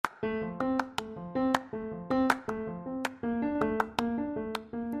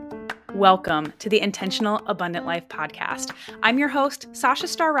Welcome to the Intentional Abundant Life podcast. I'm your host, Sasha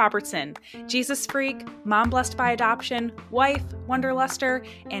Starr Robertson, Jesus freak, mom blessed by adoption, wife, wanderluster,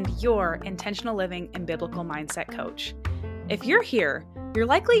 and your intentional living and biblical mindset coach. If you're here, you're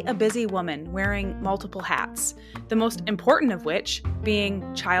likely a busy woman wearing multiple hats, the most important of which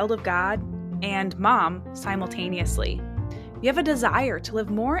being child of God and mom simultaneously. You have a desire to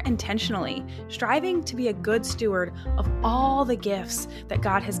live more intentionally, striving to be a good steward of all the gifts that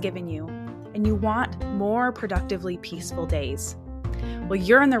God has given you, and you want more productively peaceful days. Well,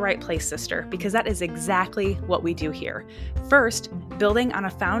 you're in the right place, sister, because that is exactly what we do here. First, building on a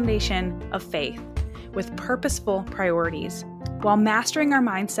foundation of faith with purposeful priorities, while mastering our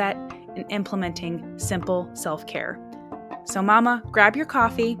mindset and implementing simple self-care. So mama, grab your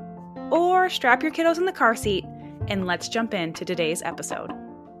coffee or strap your kiddos in the car seat, and let's jump into today's episode.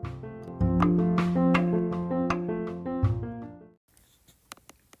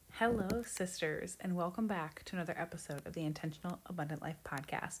 Hello, sisters, and welcome back to another episode of the Intentional Abundant Life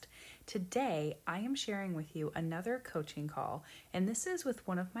podcast. Today, I am sharing with you another coaching call, and this is with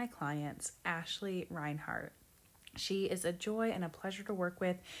one of my clients, Ashley Reinhardt. She is a joy and a pleasure to work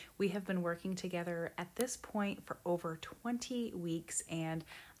with. We have been working together at this point for over 20 weeks, and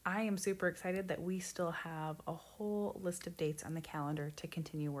I am super excited that we still have a whole list of dates on the calendar to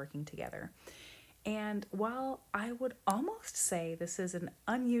continue working together. And while I would almost say this is an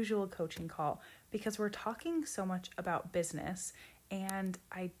unusual coaching call because we're talking so much about business and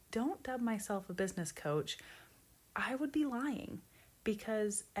I don't dub myself a business coach, I would be lying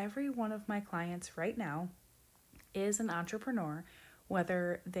because every one of my clients right now is an entrepreneur,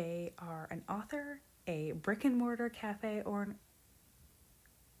 whether they are an author, a brick and mortar cafe owner,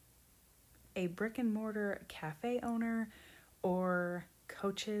 or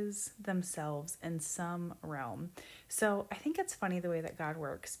coaches themselves in some realm. So I think it's funny the way that God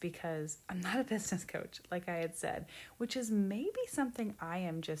works because I'm not a business coach, like I had said, which is maybe something I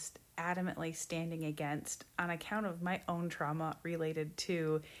am just adamantly standing against on account of my own trauma related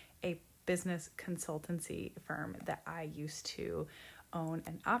to a business consultancy firm that I used to own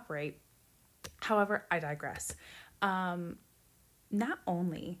and operate. However, I digress. Not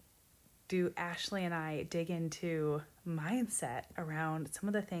only do Ashley and I dig into mindset around some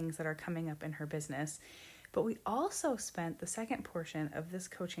of the things that are coming up in her business, but we also spent the second portion of this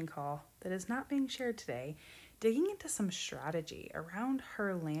coaching call that is not being shared today digging into some strategy around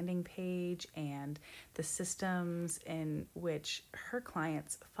her landing page and the systems in which her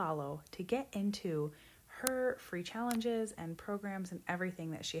clients follow to get into her free challenges and programs and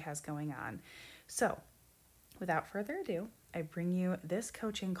everything that she has going on. So, without further ado, I bring you this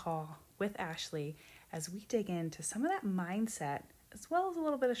coaching call with Ashley as we dig into some of that mindset as well as a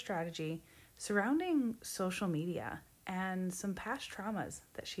little bit of strategy surrounding social media and some past traumas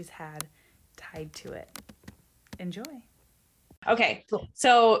that she's had tied to it. Enjoy. Okay,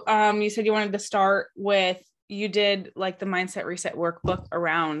 so you said you wanted to start with, you did like the Mindset Reset workbook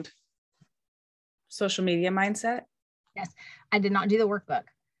around social media mindset? Yes, I did not do the workbook.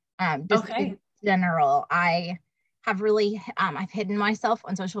 Just okay. In general, I have really, I've hidden myself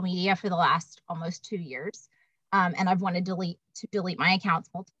on social media for the last almost 2 years. And I've wanted to delete my accounts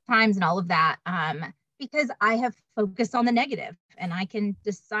multiple times and all of that because I have focused on the negative and I can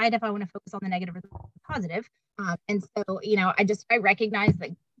decide if I want to focus on the negative or the positive. And so, I recognize that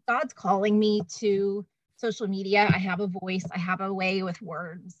God's calling me to social media. I have a voice, I have a way with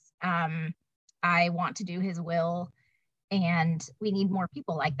words. I want to do his will, and we need more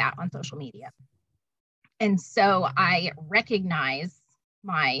people like that on social media. And so I recognize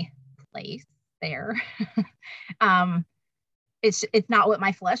my place there. It's not what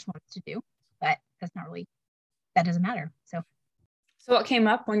my flesh wants to do, but that doesn't matter. So what came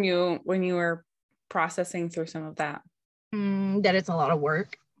up when you were processing through some of that? That it's a lot of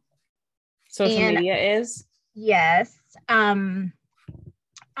work. Social media is? Yes. I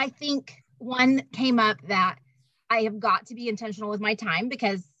think one came up that I have got to be intentional with my time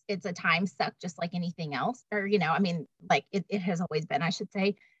because it's a time suck just like anything else, or, it has always been, I should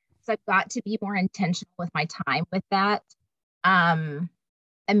say. So I've got to be more intentional with my time with that. And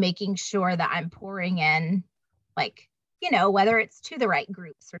making sure that I'm pouring in, whether it's to the right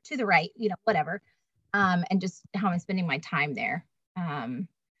groups or to the right, whatever. And just how I'm spending my time there. I'm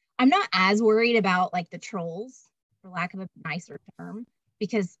not as worried about like the trolls, for lack of a nicer term,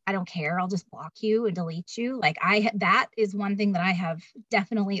 because I don't care. I'll just block you and delete you. That is one thing that I have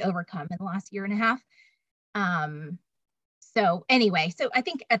definitely overcome in the last year and a half. So anyway, so I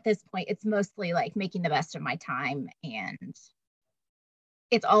think at this point, it's mostly like making the best of my time and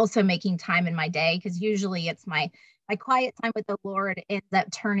it's also making time in my day, because usually it's my quiet time with the Lord ends up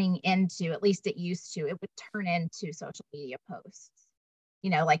turning into, at least it used to, it would turn into social media posts,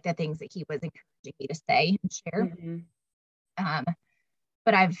 like the things that he was encouraging me to say and share. Mm-hmm.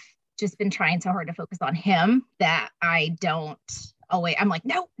 But I've just been trying so hard to focus on him that I don't always, I'm like,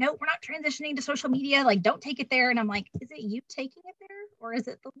 no, we're not transitioning to social media. Like, don't take it there. And I'm like, is it you taking it there or is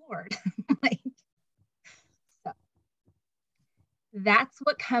it the Lord? Like, so that's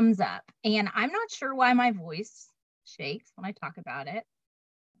what comes up. And I'm not sure why my voice shakes when I talk about it.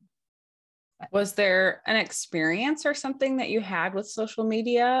 But was there an experience or something that you had with social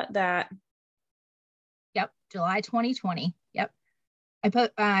media that? Yep. July 2020. Yep.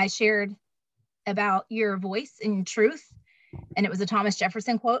 I shared about your voice and truth. And it was a Thomas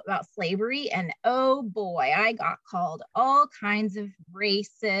Jefferson quote about slavery. And oh boy, I got called all kinds of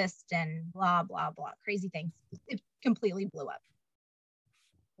racist and blah, blah, blah, crazy things. It completely blew up.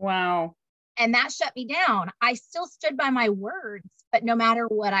 Wow. And that shut me down. I still stood by my words, but no matter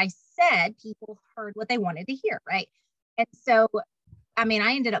what I said, people heard what they wanted to hear, right? And so, I mean,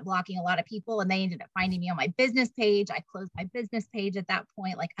 I ended up blocking a lot of people and they ended up finding me on my business page. I closed my business page at that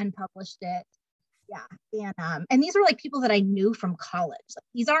point, like unpublished it. Yeah. And these were like people that I knew from college. Like,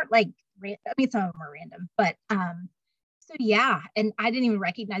 these aren't like, I mean, some of them are random, but so yeah. And I didn't even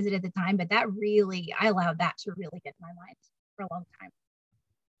recognize it at the time, but that really, I allowed that to really get in my mind for a long time.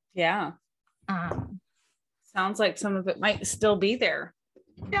 Yeah. Sounds like some of it might still be there.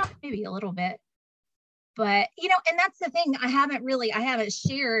 Yeah, maybe a little bit. But, and that's the thing. I haven't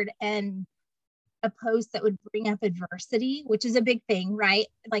shared a post that would bring up adversity, which is a big thing, right?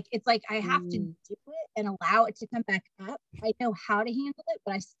 Like, it's like I have to do it and allow it to come back up. I know how to handle it,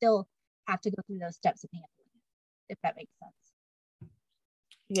 but I still have to go through those steps of handling it, if that makes sense.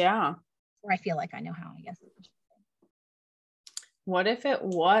 Yeah. Or I feel like I know how, I guess. What if it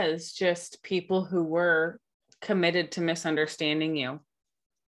was just people who were committed to misunderstanding you?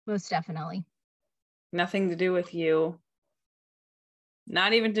 Most definitely. Nothing to do with you.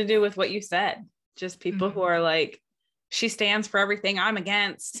 Not even to do with what you said. Just people who are like, she stands for everything I'm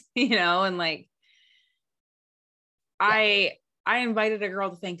against, and like, I invited a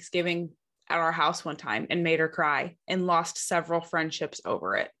girl to Thanksgiving at our house one time and made her cry and lost several friendships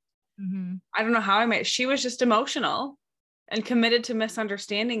over it. Mm-hmm. I don't know how she was just emotional and committed to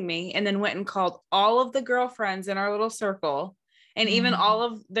misunderstanding me, and then went and called all of the girlfriends in our little circle, and even all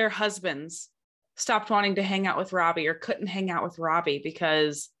of their husbands stopped wanting to hang out with Robbie or couldn't hang out with Robbie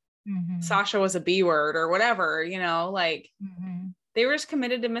because Sasha was a B word or whatever, like they were just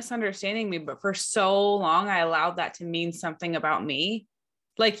committed to misunderstanding me. But for so long, I allowed that to mean something about me,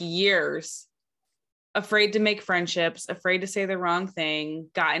 like years, afraid to make friendships, afraid to say the wrong thing,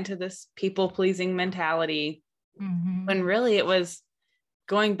 got into this people pleasing mentality. When really it was,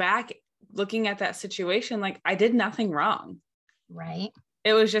 going back, looking at that situation, like I did nothing wrong. Right.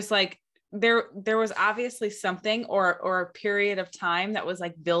 It was just like, there was obviously something or a period of time that was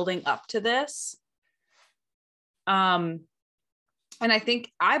like building up to this. And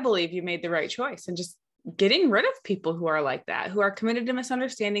I believe you made the right choice and just getting rid of people who are like that, who are committed to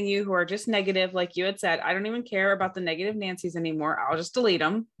misunderstanding you, who are just negative. Like you had said, I don't even care about the negative Nancy's anymore. I'll just delete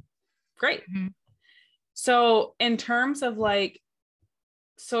them. Great. So in terms of like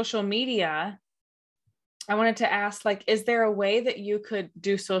social media, I wanted to ask, like, is there a way that you could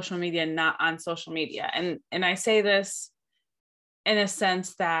do social media not on social media? And I say this in a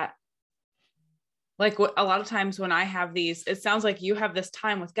sense that, like, a lot of times when I have these, it sounds like you have this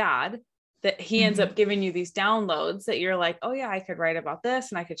time with God that he ends up giving you these downloads that you're like, oh yeah, I could write about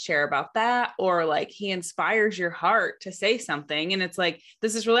this and I could share about that. Or like he inspires your heart to say something. And it's like,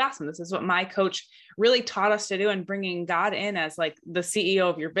 this is really awesome. This is what my coach really taught us to do, and bringing God in as like the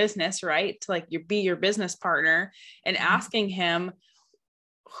CEO of your business, right? To like be your business partner and asking him,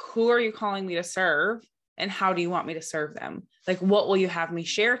 who are you calling me to serve? And how do you want me to serve them? Like, what will you have me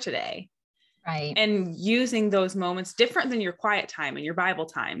share today? Right. And using those moments different than your quiet time and your Bible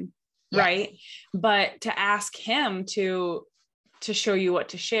time. Yes. Right. But to ask him to show you what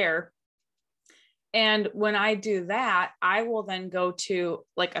to share. And when I do that, I will then go to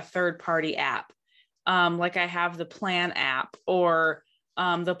like a third party app. Like I have the Plan app or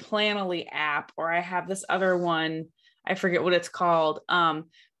the Planoly app, or I have this other one, I forget what it's called.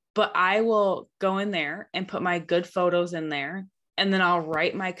 But I will go in there and put my good photos in there. And then I'll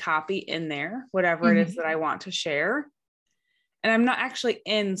write my copy in there, whatever it is that I want to share. And I'm not actually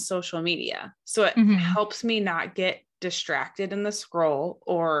in social media. So it helps me not get distracted in the scroll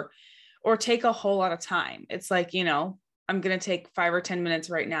or take a whole lot of time. It's like, I'm going to take 5 or 10 minutes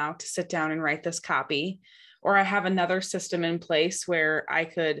right now to sit down and write this copy. or I have another system in place where I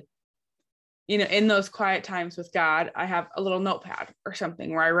could, in those quiet times with God, I have a little notepad or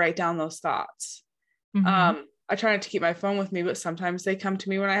something where I write down those thoughts. Mm-hmm. I try not to keep my phone with me, but sometimes they come to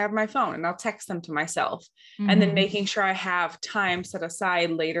me when I have my phone, and I'll text them to myself. Mm-hmm. And then making sure I have time set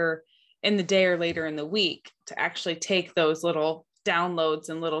aside later in the day or later in the week to actually take those little downloads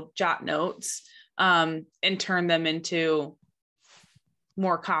and little jot notes, and turn them into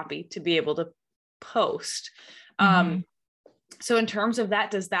more copy to be able to post. Mm-hmm. So in terms of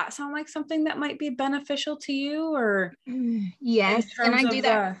that, does that sound like something that might be beneficial to you, or yes, and I do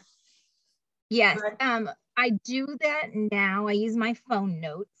that. Yes. Right. I do that now. I use my phone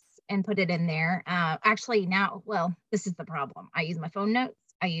notes and put it in there. Actually now, well, this is the problem. I use my phone notes.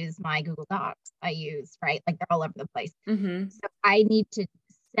 I use my Google Docs. Right? Like they're all over the place. Mm-hmm. So I need to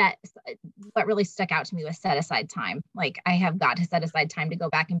what really stuck out to me was set aside time. Like I have got to set aside time to go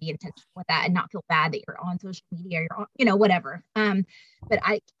back and be intentional with that and not feel bad that you're on social media, you're on, whatever. But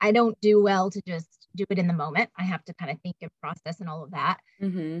I don't do well to just do it in the moment. I have to kind of think and process and all of that.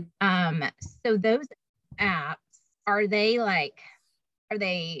 Mm-hmm. So those apps, are they,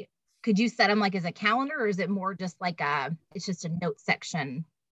 could you set them like as a calendar, or is it more just like it's just a note section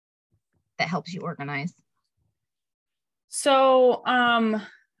that helps you organize? So,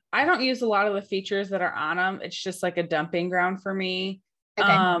 I don't use a lot of the features that are on them. It's just like a dumping ground for me.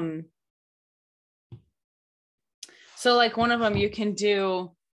 Okay. So like one of them, you can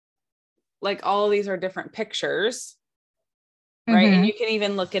do like all of these are different pictures, right? Mm-hmm. And you can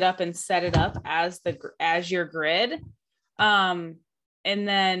even look it up and set it up as your grid. And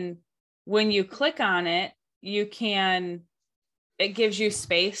then when you click on it, it gives you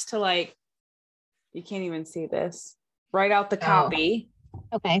space to like, you can't even see this, write out the copy.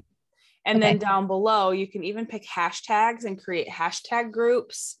 Okay. And then down below, you can even pick hashtags and create hashtag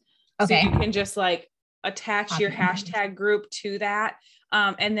groups. So you can just like attach your hashtag group to that.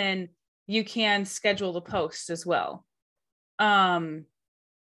 And then you can schedule the posts as well.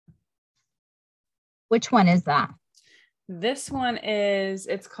 Which one is that? This one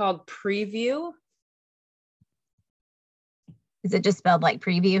it's called Preview. Is it just spelled like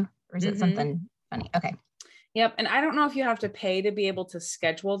preview, or is it something funny? Okay. Yep. And I don't know if you have to pay to be able to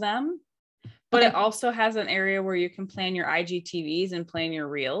schedule them, but it also has an area where you can plan your IGTVs and plan your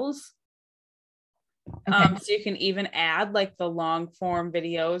reels. So you can even add like the long form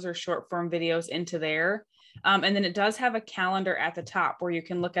videos or short form videos into there. And then it does have a calendar at the top where you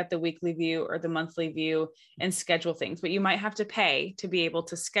can look at the weekly view or the monthly view and schedule things, but you might have to pay to be able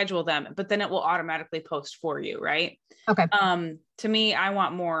to schedule them, but then it will automatically post for you. Right. Okay. To me, I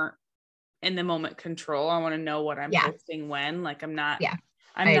want more in the moment control. I want to know what I'm posting when. Like I'm not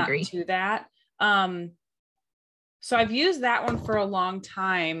agree to that. So I've used that one for a long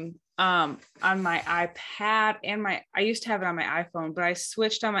time on my iPad and I used to have it on my iPhone, but I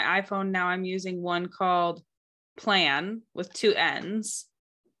switched on my iPhone. Now I'm using one called Plan with 2 N's.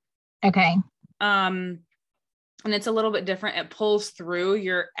 Okay. And it's a little bit different. It pulls through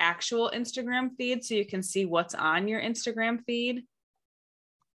your actual Instagram feed so you can see what's on your Instagram feed.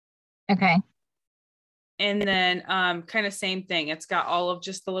 Okay. And then kind of same thing. It's got all of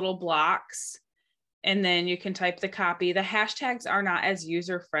just the little blocks. And then you can type the copy. The hashtags are not as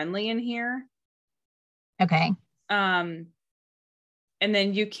user friendly in here. Okay. And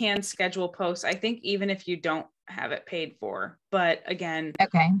then you can schedule posts, I think, even if you don't have it paid for. But again,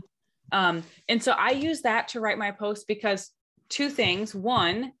 and so I use that to write my posts because 2 things.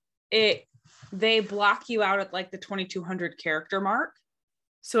 One, they block you out at like the 2,200 character mark.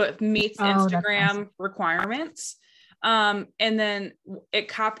 So it meets Instagram requirements. And then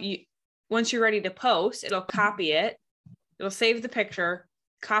once you're ready to post, it'll copy it. It'll save the picture,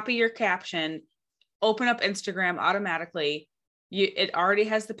 copy your caption, open up Instagram automatically. It already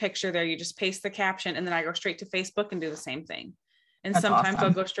has the picture there. You just paste the caption, and then I go straight to Facebook and do the same thing. And sometimes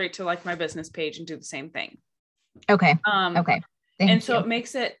I'll go straight to like my business page and do the same thing. Okay. And so it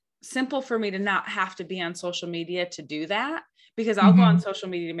makes it simple for me to not have to be on social media to do that, because I'll go on social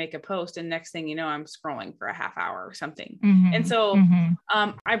media to make a post, and next thing you know, I'm scrolling for a half hour or something. And so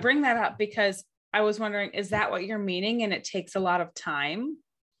I bring that up because I was wondering, is that what you're meaning? And it takes a lot of time.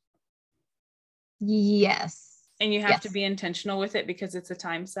 Yes. And you have to be intentional with it because it's a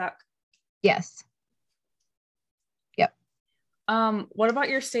time suck. Yes. Yep. What about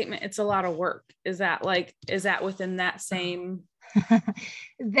your statement? It's a lot of work. Is that within that same?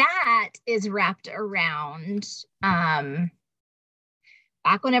 That is wrapped around,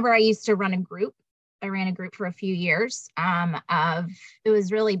 back whenever I used to run a group. I ran a group for a few years. It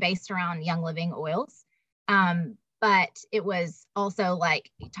was really based around Young Living oils. but it was also like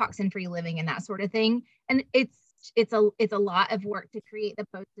toxin-free living and that sort of thing. And it's a lot of work to create the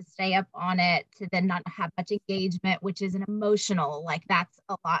post, to stay up on it, to then not have much engagement, which is an emotional, like that's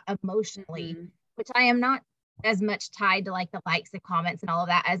a lot emotionally, which I am not as much tied to like the likes and comments and all of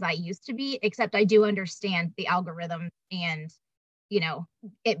that as I used to be, except I do understand the algorithm and, you know,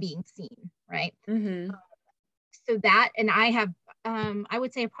 it being seen, right? So that, and I have, I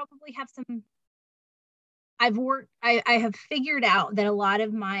would say I probably have some, I have figured out that a lot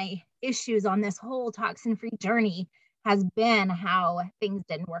of my issues on this whole toxin-free journey has been how things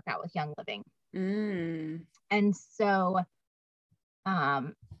didn't work out with Young Living. And so,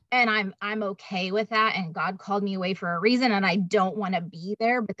 and I'm okay with that. And God called me away for a reason, and I don't want to be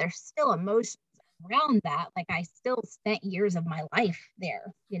there, but there's still emotions around that. Like I still spent years of my life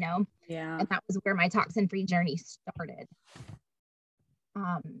there, you know? Yeah. And that was where my toxin-free journey started.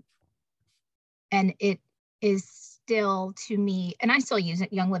 And it is still, to me, and I still use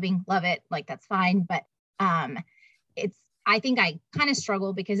it, Young Living, love it, like that's fine. But I think I kind of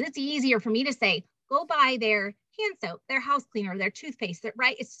struggle because it's easier for me to say, go buy their hand soap, their house cleaner, their toothpaste,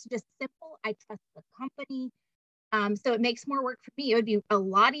 right? It's just simple. I trust the company. So it makes more work for me. It would be a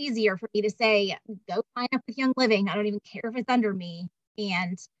lot easier for me to say, go sign up with Young Living. I don't even care if it's under me,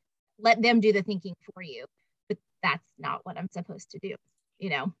 and let them do the thinking for you. But that's not what I'm supposed to do, you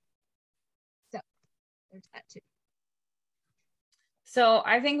know? So there's that too. So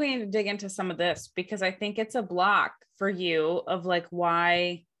I think we need to dig into some of this, because I think it's a block for you of like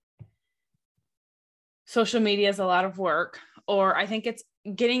why social media is a lot of work, or I think it's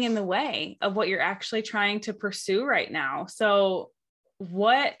getting in the way of what you're actually trying to pursue right now. So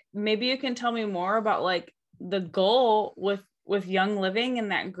maybe you can tell me more about like the goal with Young Living in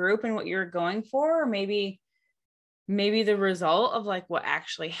that group and what you're going for, or maybe the result of like what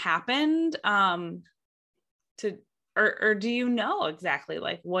actually happened, or do you know exactly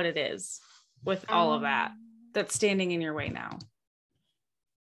like what it is with all of that that's standing in your way now?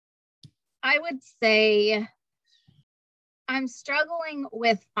 I would say I'm struggling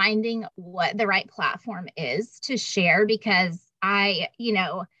with finding what the right platform is to share, because I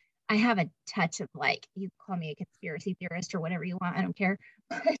have a touch of, like, you call me a conspiracy theorist or whatever you want, I don't care.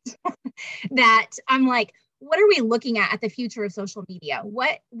 But that I'm like, what are we looking at the future of social media?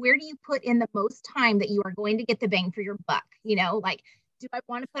 Where do you put in the most time that you are going to get the bang for your buck? You know, like, do I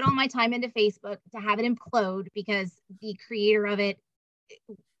want to put all my time into Facebook to have it implode because the creator of it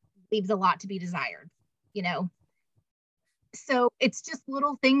leaves a lot to be desired, you know? So it's just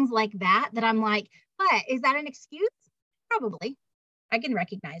little things like that I'm like, but is that an excuse? Probably. I can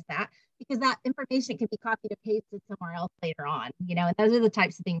recognize that, because that information can be copied and pasted somewhere else later on, you know, and those are the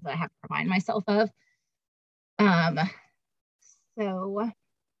types of things that I have to remind myself of. So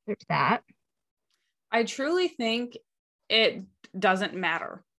there's that. I truly think it doesn't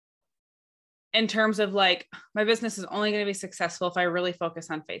matter in terms of like, my business is only going to be successful if I really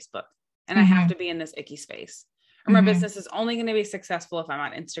focus on Facebook, and I have to be in this icky space, or my business is only going to be successful if I'm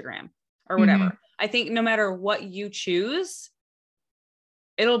on Instagram or whatever. I think no matter what you choose,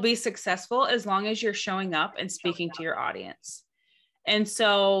 it'll be successful as long as you're showing up and speaking to your audience. And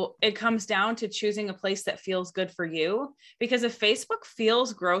so it comes down to choosing a place that feels good for you, because if Facebook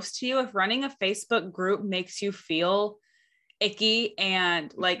feels gross to you, if running a Facebook group makes you feel icky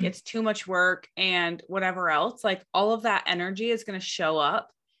and like it's too much work and whatever else, like all of that energy is going to show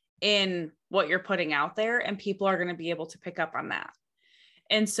up in what you're putting out there, and people are going to be able to pick up on that.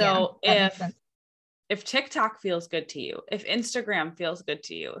 And so if TikTok feels good to you, if Instagram feels good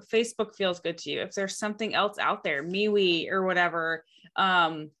to you, if Facebook feels good to you, if there's something else out there, MeWe or whatever,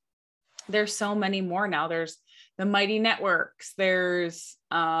 there's so many more now. There's the Mighty Networks. There's,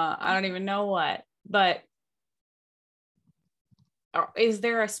 I don't even know what, but is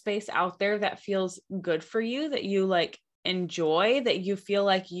there a space out there that feels good for you, that you like enjoy, that you feel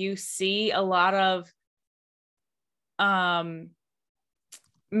like you see a lot of,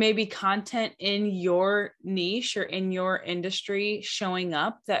 maybe content in your niche or in your industry showing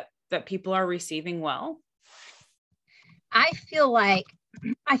up that people are receiving well? I feel like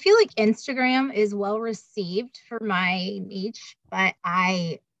Instagram is well received for my niche, but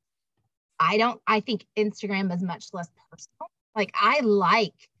I think Instagram is much less personal. Like I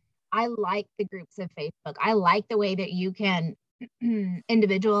like the groups of Facebook. I like the way that you can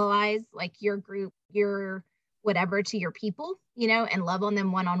individualize like your group, your whatever, to your people, you know, and love on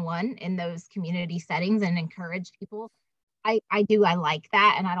them one-on-one in those community settings and encourage people. I like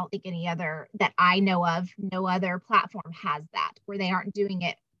that. And I don't think any other that I know of, no other platform has that, where they aren't doing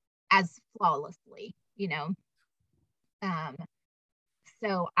it as flawlessly, you know?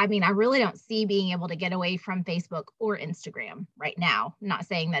 So, I mean, I really don't see being able to get away from Facebook or Instagram right now. I'm not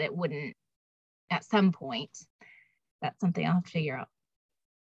saying that it wouldn't at some point. That's something I'll have to figure out.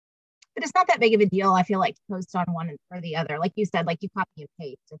 But it's not that big of a deal, I feel like, to post on one or the other. Like you said, like you copy and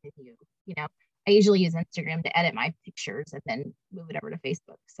paste, and then you know, I usually use Instagram to edit my pictures and then move it over to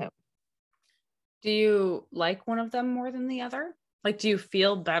Facebook. So, do you like one of them more than the other? Like, do you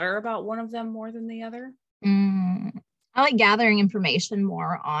feel better about one of them more than the other? I like gathering information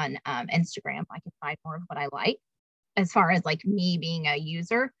more on Instagram. I can find more of what I like as far as like me being a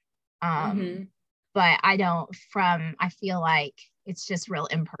user. But I feel like it's just real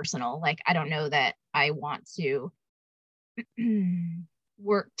impersonal. Like, I don't know that I want to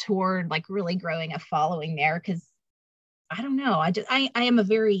work toward like really growing a following there, because I don't know. I am a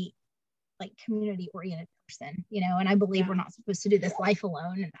very like community oriented person, you know, and I believe we're not supposed to do this life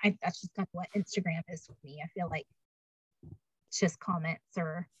alone. And that's just kind of what Instagram is for me. I feel like it's just comments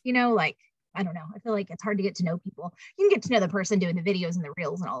or, you know, like, I don't know. I feel like it's hard to get to know people. You can get to know the person doing the videos and the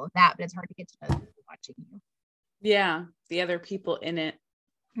reels and all of that, but it's hard to get to know the people watching you. Yeah. The other people in it.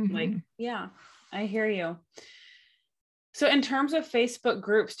 Like, yeah, I hear you. So in terms of Facebook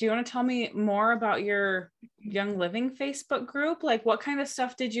groups, do you want to tell me more about your Young Living Facebook group? Like, what kind of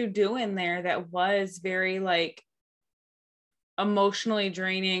stuff did you do in there that was very like emotionally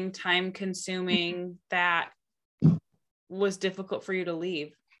draining, time consuming, that was difficult for you to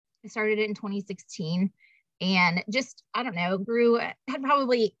leave? I started it in 2016 and just, I don't know, grew, had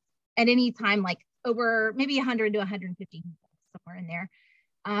probably at any time like over maybe 100 to 150 people, somewhere in there.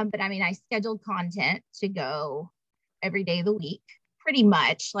 But I mean, I scheduled content to go every day of the week, pretty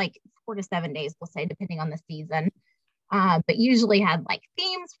much like 4 to 7 days, we'll say, depending on the season. But usually had like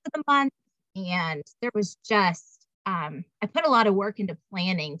themes for the month. And there was just, I put a lot of work into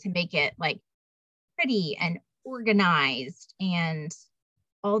planning to make it like pretty and organized and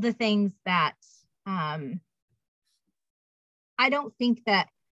all the things that I don't think that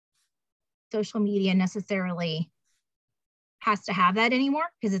social media necessarily has to have that anymore,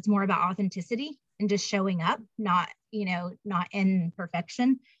 because it's more about authenticity and just showing up, not, you know, not in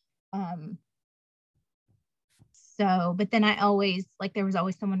perfection. So, but then I always, like, there was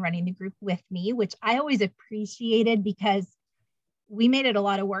always someone running the group with me, which I always appreciated, because we made it a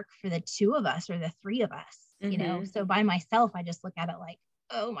lot of work for the two of us or the three of us, you know? So by myself, I just look at it like,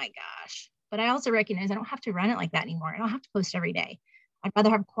 oh my gosh. But I also recognize I don't have to run it like that anymore. I don't have to post every day. I'd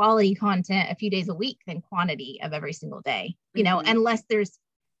rather have quality content a few days a week than quantity of every single day, you know, unless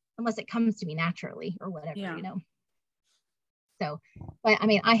it comes to me naturally or whatever, you know. So, but I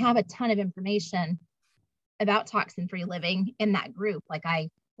mean, I have a ton of information about toxin-free living in that group. Like, I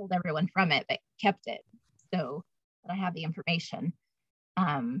pulled everyone from it, but kept it so that I have the information.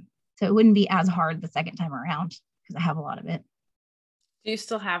 So it wouldn't be as hard the second time around, because I have a lot of it. Do you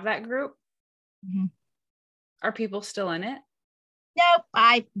still have that group? Are people still in it? Nope,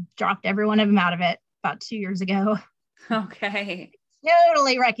 I dropped every one of them out of it about 2 years ago. Okay.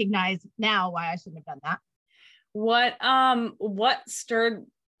 Totally recognize now why I shouldn't have done that. What stirred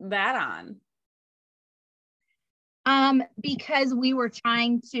that on? Because we were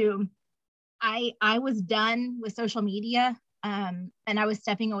trying to, I was done with social media, and I was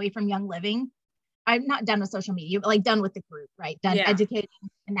stepping away from Young Living. I'm not done with social media, but like done with the group, right? Done educating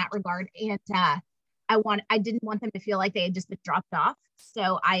in that regard. And I didn't want them to feel like they had just been dropped off.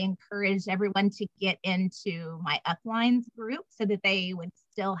 So I encouraged everyone to get into my uplines group so that they would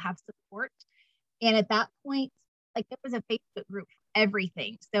still have support. And at that point, like, there was a Facebook group for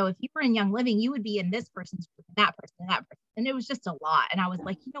everything. So if you were in Young Living, you would be in this person's group, and that person, and that person. And it was just a lot. And I was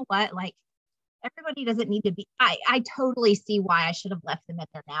like, you know what? Like, everybody doesn't need to be, I totally see why I should have left them in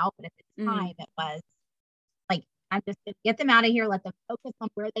there now. But at the time, it was like, I'm just going to get them out of here, let them focus on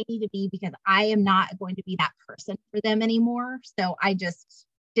where they need to be, because I am not going to be that person for them anymore. So I just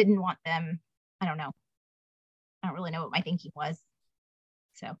didn't want them. I don't know. I don't really know what my thinking was.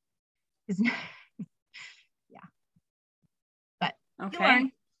 So, yeah. But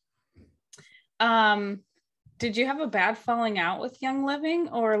okay. Did you have a bad falling out with Young Living,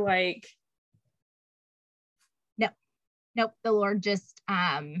 or like? Nope. The Lord just,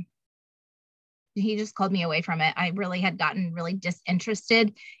 he just called me away from it. I really had gotten really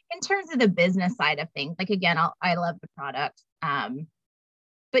disinterested in terms of the business side of things. Like, again, I love the product.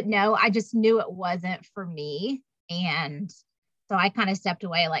 But no, I just knew it wasn't for me. And so I kind of stepped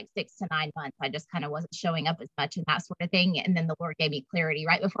away like 6 to 9 months. I just kind of wasn't showing up as much and that sort of thing. And then the Lord gave me clarity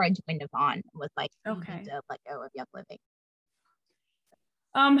right before I joined Yvonne, was like, okay, you need to let go of Young Living.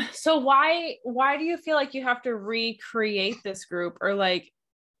 So why do you feel like you have to recreate this group, or like,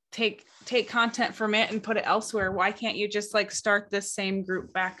 take content from it and put it elsewhere. Why can't you just like start this same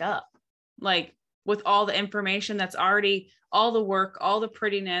group back up? Like with all the information that's already, all the work, all the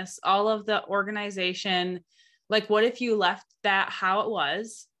prettiness, all of the organization. Like what if you left that how it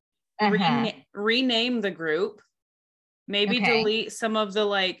was, rename the group, maybe delete some of the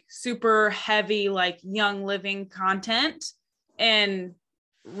like super heavy, like Young Living content and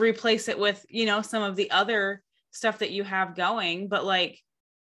replace it with, you know, some of the other stuff that you have going, but like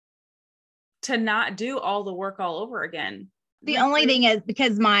to not do all the work all over again. The only thing is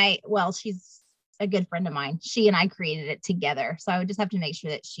because she's a good friend of mine. She and I created it together. So I would just have to make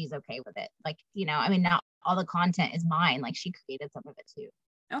sure that she's okay with it. Like, you know, I mean, not all the content is mine. Like she created some of it too.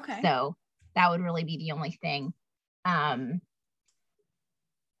 Okay. So that would really be the only thing. But I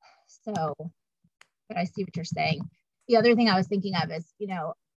see what you're saying. The other thing I was thinking of is, you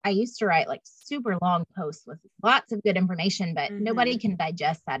know, I used to write like super long posts with lots of good information, but nobody can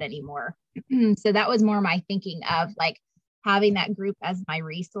digest that anymore. So that was more my thinking of like having that group as my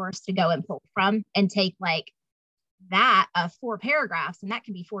resource to go and pull from and take like that 4 paragraphs, and that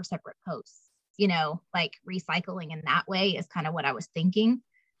can be 4 separate posts, you know, like recycling in that way is kind of what I was thinking.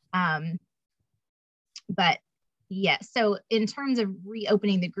 But yeah, so in terms of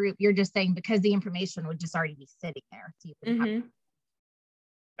reopening the group, you're just saying because the information would just already be sitting there. So you wouldn't have to...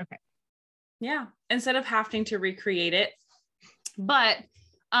 Okay. Yeah. Instead of having to recreate it. But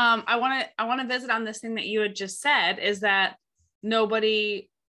I want to visit on this thing that you had just said, is that nobody,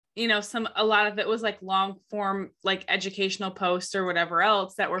 you know, a lot of it was like long form, like educational posts or whatever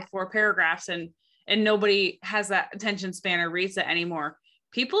else that were 4 paragraphs, and nobody has that attention span or reads it anymore.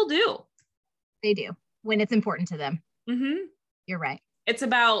 People do. They do when it's important to them. You're right. It's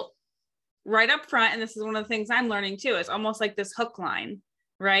about right up front. And this is one of the things I'm learning too. It's almost like this hook line,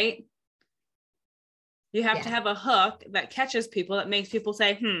 right? You have to have a hook that catches people, that makes people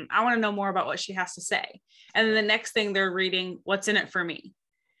say, I want to know more about what she has to say. And then the next thing they're reading, what's in it for me?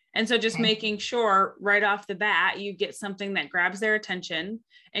 And so just making sure right off the bat, you get something that grabs their attention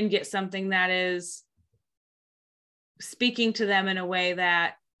and get something that is speaking to them in a way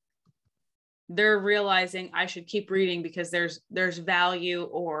that they're realizing I should keep reading because there's value,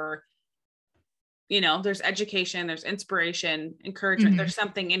 or, you know, there's education, there's inspiration, encouragement. There's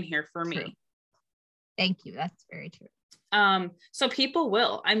something in here for me. Thank you. That's very true. So people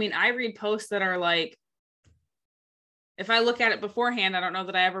will, I mean, I read posts that are like, if I look at it beforehand, I don't know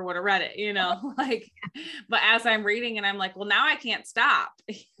that I ever would have read it, you know, like, but as I'm reading and I'm like, well, now I can't stop.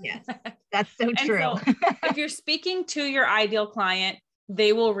 Yes, that's so true. So if you're speaking to your ideal client,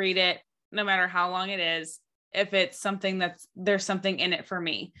 they will read it no matter how long it is. If it's something there's something in it for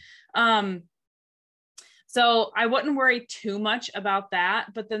me. So I wouldn't worry too much about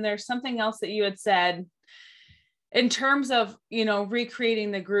that. But then there's something else that you had said in terms of, you know,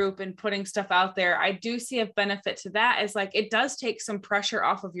 recreating the group and putting stuff out there. I do see a benefit to that, is like, it does take some pressure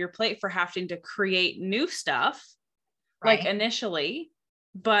off of your plate for having to create new stuff, like initially.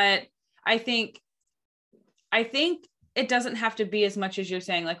 But I think it doesn't have to be as much as you're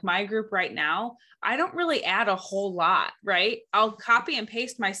saying. Like my group right now, I don't really add a whole lot, right? I'll copy and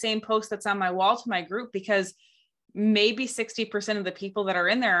paste my same post that's on my wall to my group, because maybe 60% of the people that are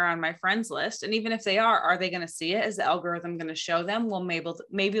in there are on my friends list. And even if they are they going to see it? Is the algorithm going to show them? Well,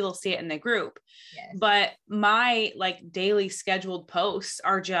 maybe they'll see it in the group. Yes. But my like daily scheduled posts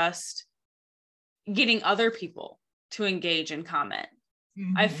are just getting other people to engage and comment.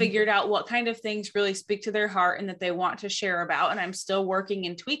 I figured out what kind of things really speak to their heart and that they want to share about. And I'm still working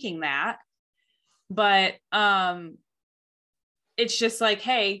and tweaking that. But it's just like,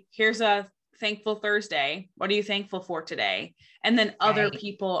 hey, here's a Thankful Thursday. What are you thankful for today? And then other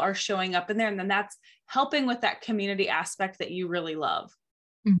people are showing up in there. And then that's helping with that community aspect that you really love.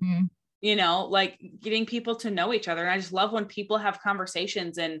 You know, like getting people to know each other. And I just love when people have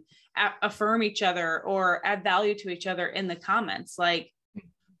conversations and affirm each other or add value to each other in the comments. Like,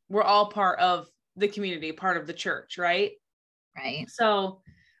 we're all part of the community, part of the church, right? Right. So,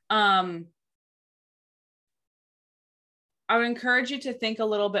 I would encourage you to think a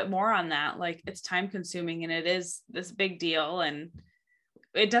little bit more on that. Like, it's time consuming and it is this big deal, and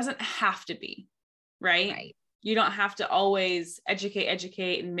it doesn't have to be, right? You don't have to always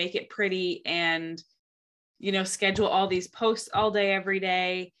educate and make it pretty and, you know, schedule all these posts all day, every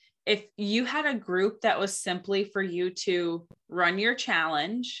day. If you had a group that was simply for you to run your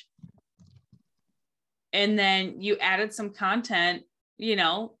challenge, and then you added some content, you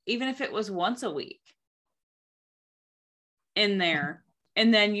know, even if it was once a week in there,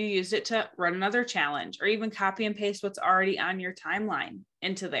 and then you used it to run another challenge, or even copy and paste what's already on your timeline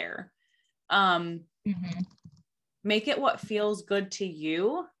into there. Make it what feels good to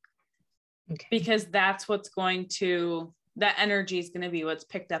you, Okay. because that's what's going to, that energy is going to be what's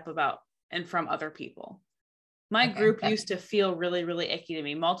picked up about and from other people. My group used to feel really, really icky to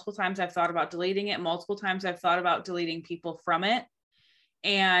me. Multiple times I've thought about deleting it. Multiple times I've thought about deleting people from it.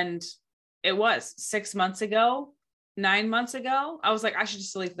 And it was 6 months ago, 9 months ago, I was like, I should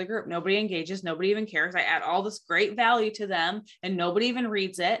just delete the group. Nobody engages. Nobody even cares. I add all this great value to them and nobody even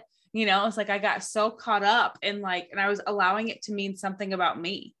reads it. You know, it's like, I got so caught up in like, and I was allowing it to mean something about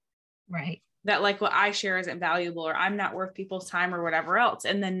me. Right. That like what I share isn't valuable, or I'm not worth people's time or whatever else.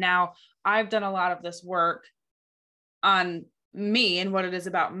 And then now I've done a lot of this work on me and what it is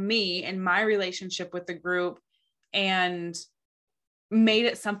about me and my relationship with the group, and made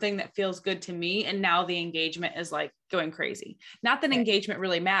it something that feels good to me. And now the engagement is like going crazy. Not that Right. engagement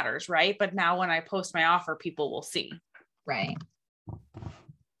really matters, right? But now when I post my offer, people will see. Right.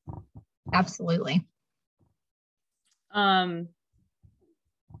 Absolutely.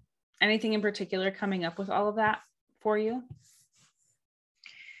 Anything in particular coming up with all of that for you?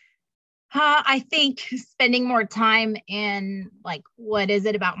 I think spending more time in like, what is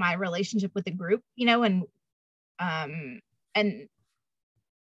it about my relationship with the group, you know, and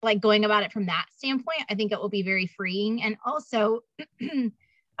like going about it from that standpoint, I think it will be very freeing. And also I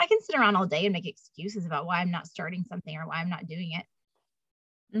can sit around all day and make excuses about why I'm not starting something or why I'm not doing it.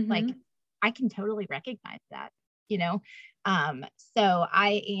 Mm-hmm. Like, I can totally recognize that, you know? So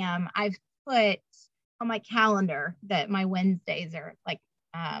I've put on my calendar that my Wednesdays are like,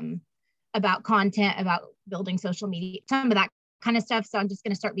 about content, about building social media, some of that kind of stuff. So I'm just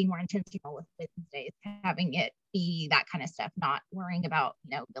going to start being more intentional with Wednesdays, having it be that kind of stuff, not worrying about,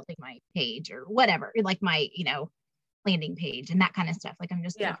 you know, building my page or whatever, like my, you know, landing page and that kind of stuff. Like, I'm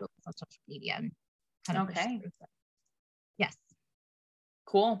just going to focus on social media and kind of push through. Yes.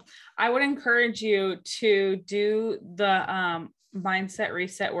 Cool. I would encourage you to do the mindset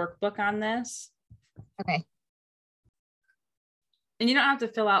reset workbook on this. Okay. And you don't have to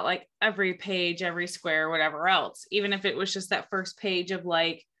fill out like every page, every square, whatever else. Even if it was just that first page of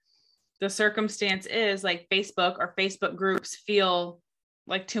like, the circumstance is like Facebook or Facebook groups feel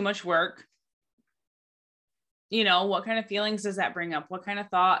like too much work. You know, what kind of feelings does that bring up? What kind of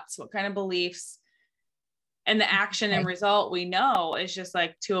thoughts? What kind of beliefs? And the action and result we know is just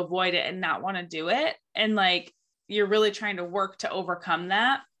like to avoid it and not want to do it. And like, you're really trying to work to overcome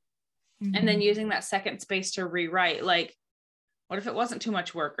that. Mm-hmm. And then using that second space to rewrite, like, what if it wasn't too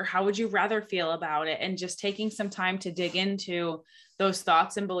much work, or how would you rather feel about it? And just taking some time to dig into those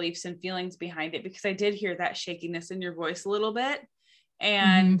thoughts and beliefs and feelings behind it, because I did hear that shakiness in your voice a little bit.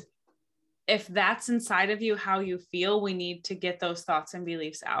 And if that's inside of you, how you feel, we need to get those thoughts and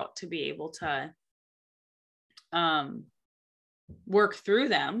beliefs out to be able to work through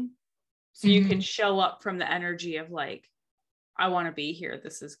them. So you can show up from the energy of like, I want to be here.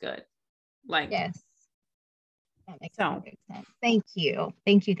 This is good. Like, yes. That makes perfect sense. Thank you.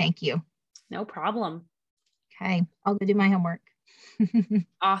 Thank you. Thank you. No problem. Okay. I'll go do my homework.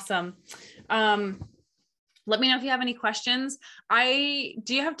 Awesome. Let me know if you have any questions. Do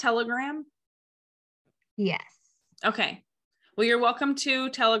you have Telegram? Yes. Okay. Well, you're welcome to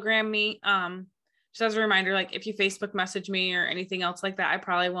Telegram me. Just as a reminder, like if you Facebook message me or anything else like that, I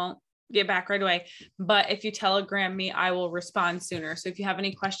probably won't get back right away. But if you Telegram me, I will respond sooner. So if you have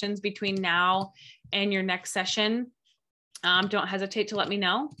any questions between now and your next session, don't hesitate to let me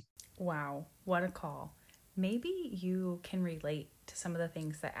know. Wow, what a call. Maybe you can relate to some of the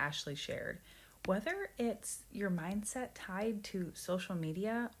things that Ashley shared, whether it's your mindset tied to social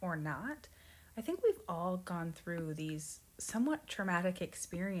media or not. I think we've all gone through these somewhat traumatic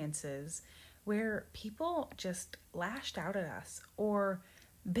experiences where people just lashed out at us or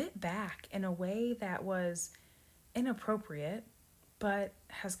bit back in a way that was inappropriate, but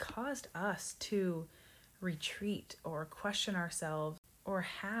has caused us to retreat or question ourselves or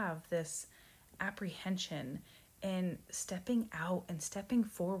have this apprehension in stepping out and stepping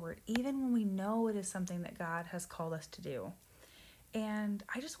forward, even when we know it is something that God has called us to do. And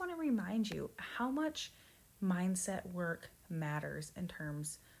I just want to remind you how much mindset work matters in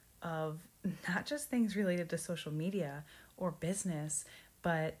terms of not just things related to social media or business,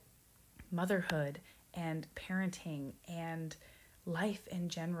 but motherhood and parenting and life in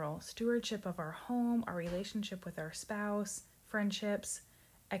general, stewardship of our home, our relationship with our spouse, friendships,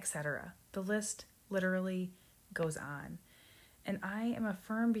 etc. The list literally goes on. And I am a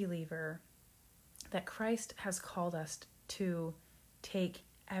firm believer that Christ has called us to take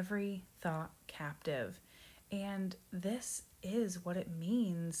every thought captive. And this is what it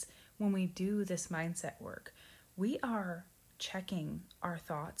means when we do this mindset work. We are checking our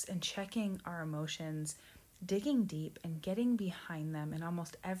thoughts and checking our emotions digging deep and getting behind them in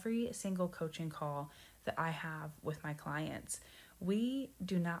almost every single coaching call that I have with my clients. We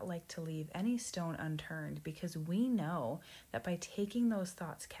do not like to leave any stone unturned because we know that by taking those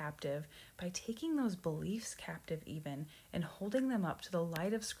thoughts captive, by taking those beliefs captive even, and holding them up to the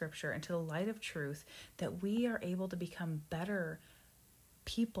light of Scripture and to the light of truth, that we are able to become better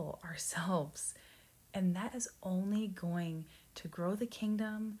people ourselves. And that is only going to grow the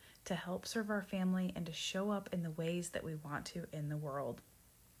kingdom, to help serve our family, and to show up in the ways that we want to in the world.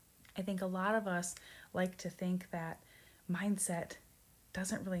 I think a lot of us like to think that mindset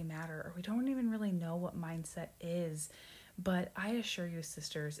doesn't really matter, or we don't even really know what mindset is. But I assure you,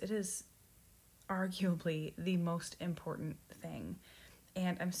 sisters, it is arguably the most important thing.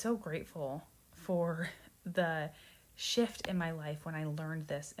 And I'm so grateful for the shift in my life when I learned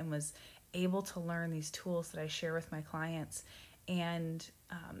this and was able to learn these tools that I share with my clients and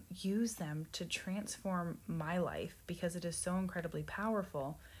use them to transform my life, because it is so incredibly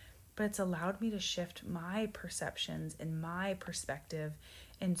powerful. But it's allowed me to shift my perceptions and my perspective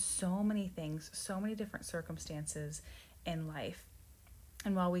in so many things, so many different circumstances in life.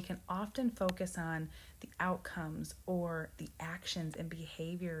 And while we can often focus on the outcomes or the actions and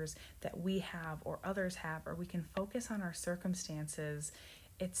behaviors that we have or others have, or we can focus on our circumstances,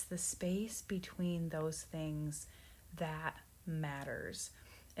 it's the space between those things that matters.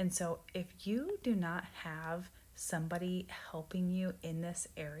 And so if you do not have somebody helping you in this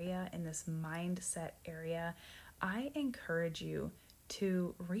area, in this mindset area, I encourage you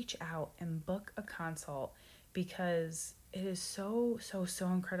to reach out and book a consult, because it is so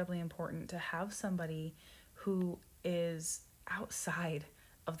incredibly important to have somebody who is outside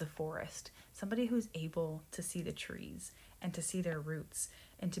of the forest, somebody who's able to see the trees and to see their roots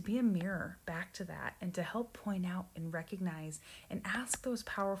and to be a mirror back to that, and to help point out and recognize and ask those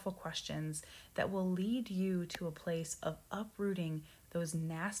powerful questions that will lead you to a place of uprooting those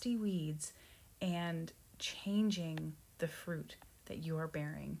nasty weeds and changing the fruit that you are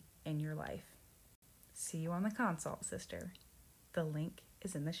bearing in your life. See you on the consult, sister. The link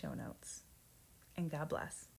is in the show notes. And God bless.